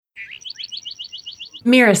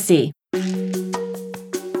Miracy.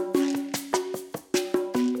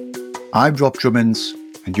 I'm Rob Drummond,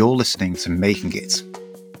 and you're listening to Making It.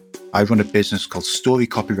 I run a business called Story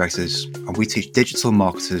Copywriters, and we teach digital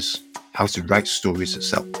marketers how to write stories that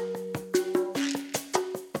sell.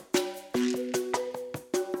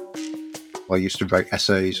 I used to write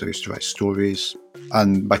essays, I used to write stories,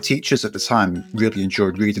 and my teachers at the time really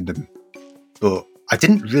enjoyed reading them. But I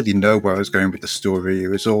didn't really know where I was going with the story. It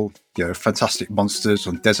was all, fantastic monsters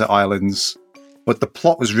on desert islands, but the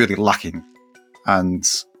plot was really lacking. And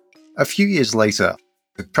a few years later,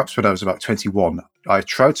 perhaps when I was about 21, I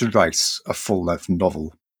tried to write a full-length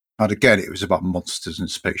novel. And again, it was about monsters and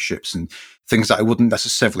spaceships and things that I wouldn't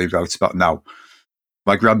necessarily write about now.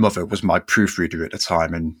 My grandmother was my proofreader at the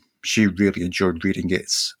time, and she really enjoyed reading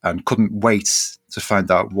it and couldn't wait to find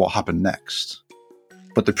out what happened next.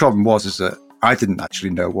 But the problem was that I didn't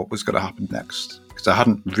actually know what was going to happen next because I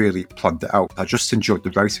hadn't really planned it out. I just enjoyed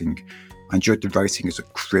the writing. I enjoyed the writing as a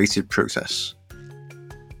creative process.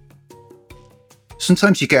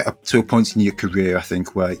 Sometimes you get up to a point in your career, I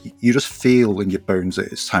think, where you just feel in your bones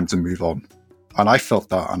that it's time to move on. And I felt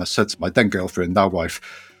that, and I said to my then girlfriend, now wife,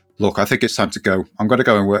 look, I think it's time to go. I'm going to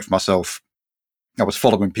go and work for myself. I was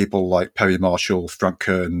following people like Perry Marshall, Frank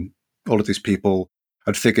Kern, all of these people,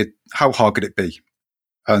 and figured, how hard could it be?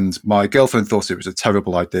 And my girlfriend thought it was a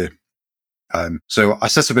terrible idea. So I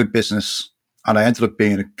set up a business, and I ended up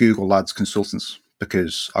being a Google Ads consultant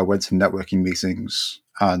because I went to networking meetings,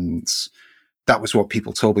 and that was what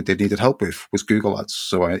people told me they needed help with, was Google Ads.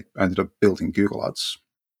 So I ended up building Google Ads.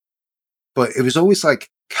 But it was always like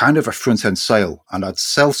kind of a front-end sale, and I'd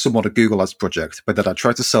sell someone a Google Ads project, but then I'd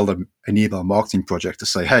try to sell them an email marketing project to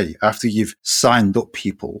say, hey, after you've signed up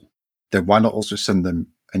people, then why not also send them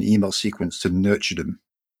an email sequence to nurture them,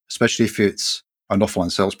 especially if it's an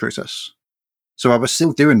offline sales process. So I was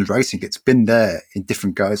still doing the writing. It's been there in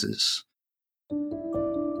different guises.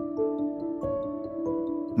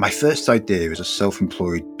 My first idea as a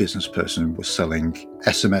self-employed business person was selling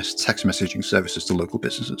SMS text messaging services to local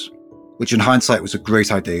businesses, which in hindsight was a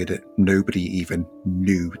great idea that nobody even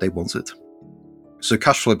knew they wanted. So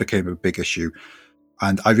cash flow became a big issue,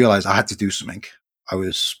 and I realized I had to do something. I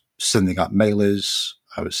was sending out mailers,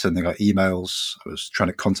 I was sending out emails, I was trying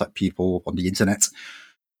to contact people on the internet,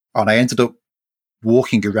 and I ended up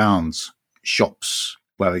walking around shops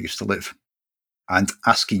where I used to live and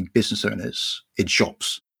asking business owners in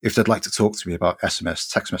shops if they'd like to talk to me about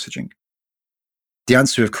SMS text messaging. The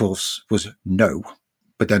answer, of course, was no.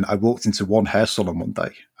 But then I walked into one hair salon one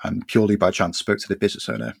day and purely by chance spoke to the business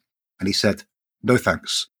owner. And he said, no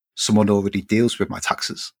thanks, someone already deals with my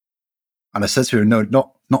taxes. And I said to him, no,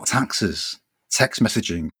 not taxes, text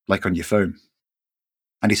messaging, like on your phone.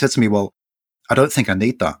 And he said to me, well, I don't think I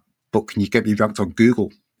need that, but can you get me ranked on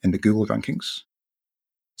Google in the Google rankings?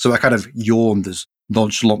 So I kind of yawned as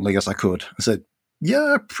nonchalantly as I could. I said,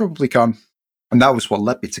 yeah, I probably can. And that was what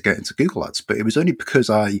led me to get into Google Ads. But it was only because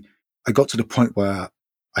I got to the point where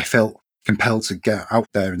I felt compelled to get out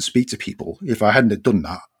there and speak to people. If I hadn't have done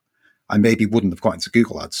that, I maybe wouldn't have got into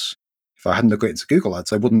Google Ads. If I hadn't have got into Google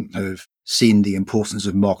Ads, I wouldn't have seen the importance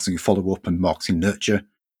of marketing follow-up and marketing nurture.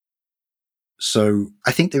 So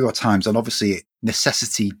I think there are times, and obviously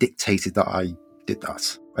necessity dictated that I did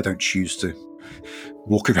that. I don't choose to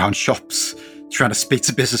walk around shops trying to speak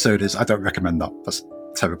to business owners. I don't recommend that. That's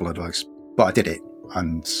terrible advice. But I did it,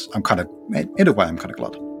 and I'm kind of, in a way, I'm kind of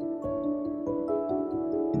glad.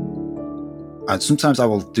 And sometimes I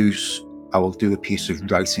will do a piece of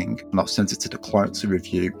writing and I'll send it to the client to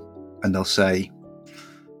review, and they'll say,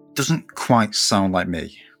 doesn't quite sound like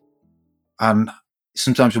me. And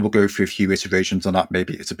sometimes we'll go through a few iterations on that.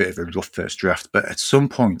 Maybe it's a bit of a rough first draft, but at some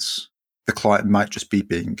points, the client might just be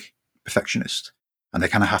being perfectionist, and they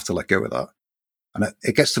kind of have to let go of that. And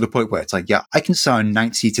it gets to the point where it's like, yeah, I can sound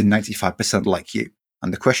 90 to 95% like you.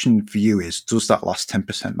 And the question for you is, does that last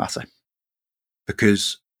 10% matter?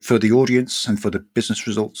 Because for the audience and for the business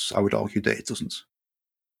results, I would argue that it doesn't.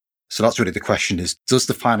 So that's really the question is, does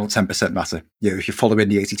the final 10% matter? If you're following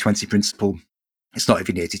the 80-20 principle, it's not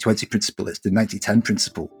even the 80-20 principle, it's the 90-10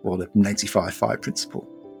 principle or the 95-5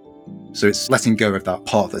 principle. So it's letting go of that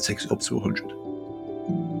part that takes it up to 100.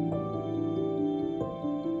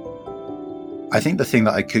 I think the thing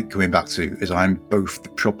that I keep coming back to is I'm both the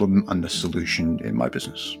problem and the solution in my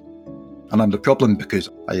business. And I'm the problem because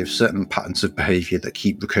I have certain patterns of behavior that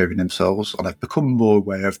keep recurring themselves, and I've become more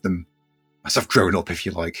aware of them as I've grown up, if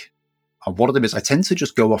you like. And one of them is I tend to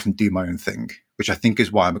just go off and do my own thing, which I think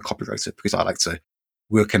is why I'm a copywriter, because I like to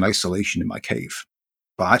work in isolation in my cave.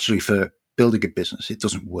 But actually for building a business, it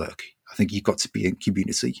doesn't work. I think you've got to be in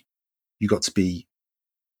community. You've got to be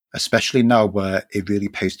especially now where it really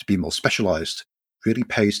pays to be more specialized, really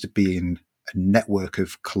pays to be in a network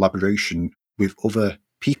of collaboration with other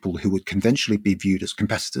people who would conventionally be viewed as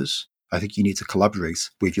competitors. I think you need to collaborate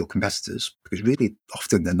with your competitors because really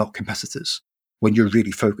often they're not competitors when you're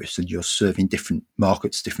really focused and you're serving different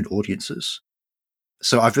markets, different audiences.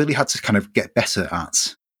 So I've really had to kind of get better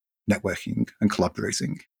at networking and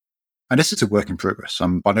collaborating. And this is a work in progress.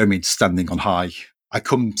 I'm by no means standing on high. I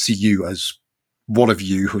come to you as one of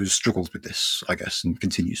you who has struggled with this, I guess, and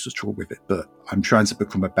continues to struggle with it. But I'm trying to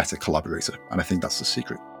become a better collaborator. And I think that's the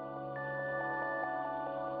secret.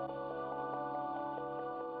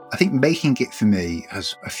 I think making it for me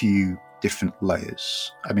has a few different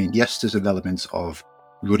layers. I mean, yes, there's an element of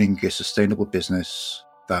running a sustainable business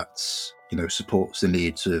that, supports the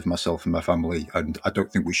needs of myself and my family. And I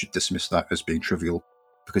don't think we should dismiss that as being trivial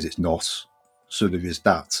because it's not. So there is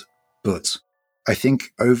that. But I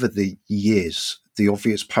think over the years, the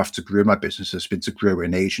obvious path to grow my business has been to grow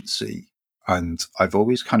an agency. And I've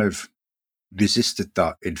always kind of resisted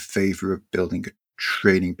that in favor of building a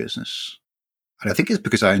training business. And I think it's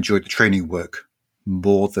because I enjoyed the training work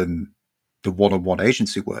more than the one-on-one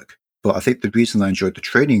agency work. But I think the reason I enjoyed the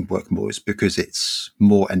training work more is because it's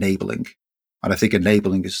more enabling. And I think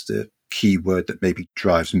enabling is the key word that maybe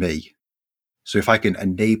drives me. So if I can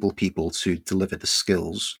enable people to deliver the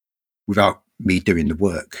skills without me doing the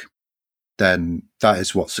work, then that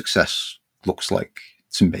is what success looks like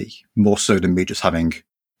to me, more so than me just having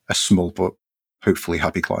a small but hopefully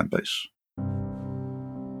happy client base.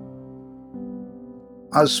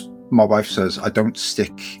 As my wife says, I don't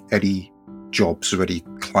stick any jobs or any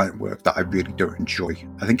client work that I really don't enjoy.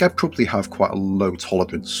 I think I probably have quite a low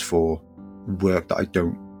tolerance for work that I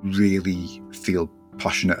don't really feel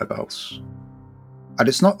passionate about. And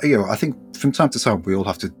it's not, I think from time to time we all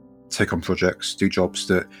have to take on projects, do jobs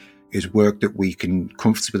that is work that we can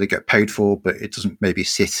comfortably get paid for, but it doesn't maybe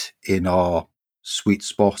sit in our sweet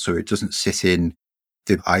spot or it doesn't sit in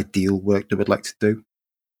the ideal work that we'd like to do.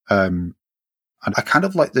 And I kind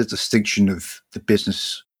of like the distinction of the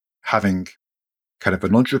business having kind of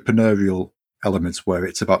an entrepreneurial element where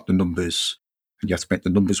it's about the numbers and you have to make the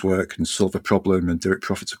numbers work and solve a problem and do it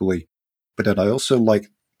profitably. But then I also like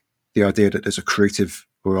the idea that there's a creative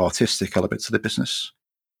or artistic element to the business.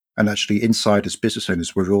 And actually inside as business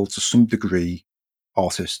owners, we're all to some degree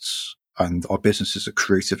artists and our business is a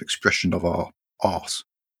creative expression of our art.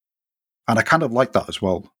 And I kind of like that as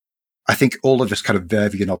well. I think all of us kind of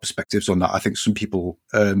vary in our perspectives on that. I think some people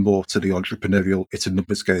are more to the entrepreneurial, it's a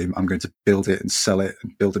numbers game. I'm going to build it and sell it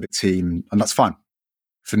and build a big team. And that's fine.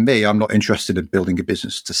 For me, I'm not interested in building a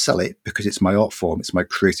business to sell it because it's my art form. It's my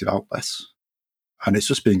creative outlet. And it's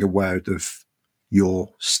just being aware of your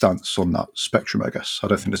stance on that spectrum, I guess. I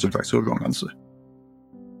don't think there's a right or wrong answer.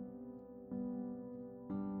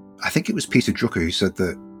 I think it was Peter Drucker who said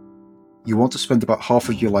that you want to spend about half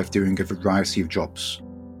of your life doing a variety of jobs.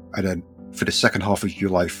 And then for the second half of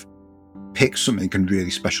your life, pick something and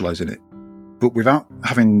really specialize in it. But without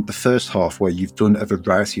having the first half where you've done a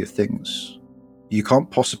variety of things, you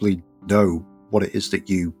can't possibly know what it is that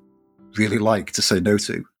you really like to say no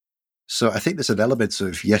to. So I think there's an element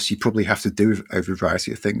of, yes, you probably have to do a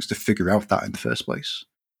variety of things to figure out that in the first place.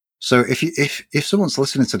 So if someone's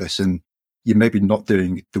listening to this and you're maybe not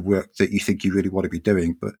doing the work that you think you really want to be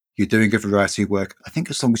doing, but you're doing a variety of work, I think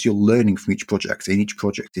as long as you're learning from each project and each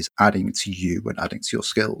project is adding to you and adding to your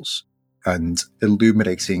skills and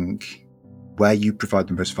illuminating where you provide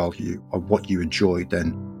the most value or what you enjoy,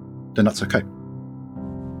 then that's okay.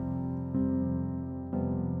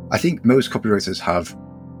 I think most copywriters have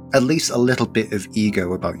at least a little bit of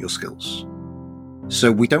ego about your skills.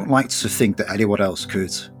 So we don't like to think that anyone else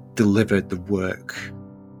could deliver the work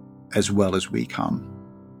as well as we can.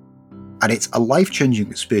 And it's a life-changing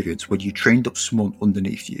experience when you trained up someone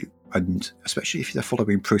underneath you, and especially if they're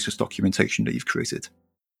following process documentation that you've created,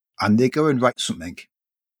 and they go and write something,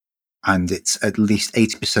 and it's at least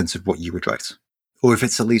 80% of what you would write. Or if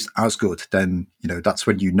it's at least as good, then, that's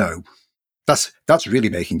when that's really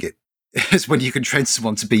making it. It's when you can train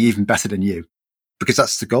someone to be even better than you. Because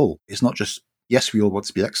that's the goal. It's not just, yes, we all want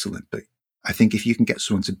to be excellent, but I think if you can get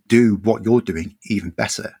someone to do what you're doing even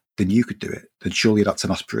better than you could do it, then surely that's an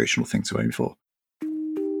aspirational thing to aim for.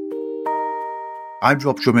 I'm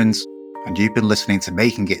Rob Drummond, and you've been listening to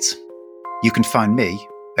Making It. You can find me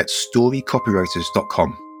at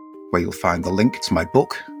storycopywriters.com, where you'll find the link to my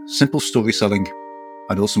book, Simple Story Selling,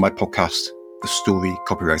 and also my podcast, The Story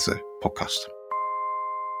Copywriter Podcast.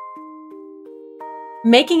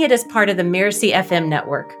 Making It is part of the Mirasee FM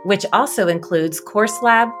network, which also includes Course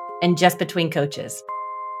Lab and Just Between Coaches.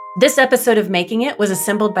 This episode of Making It was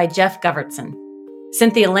assembled by Jeff Govertson.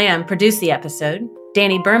 Cynthia Lamb produced the episode.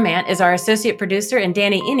 Danny Bermant is our associate producer, and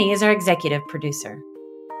Danny Inney is our executive producer.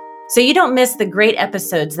 So you don't miss the great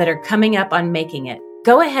episodes that are coming up on Making It,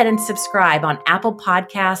 go ahead and subscribe on Apple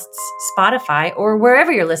Podcasts, Spotify, or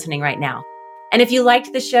wherever you're listening right now. And if you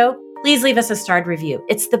liked the show, please leave us a starred review.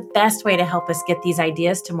 It's the best way to help us get these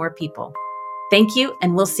ideas to more people. Thank you,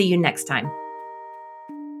 and we'll see you next time.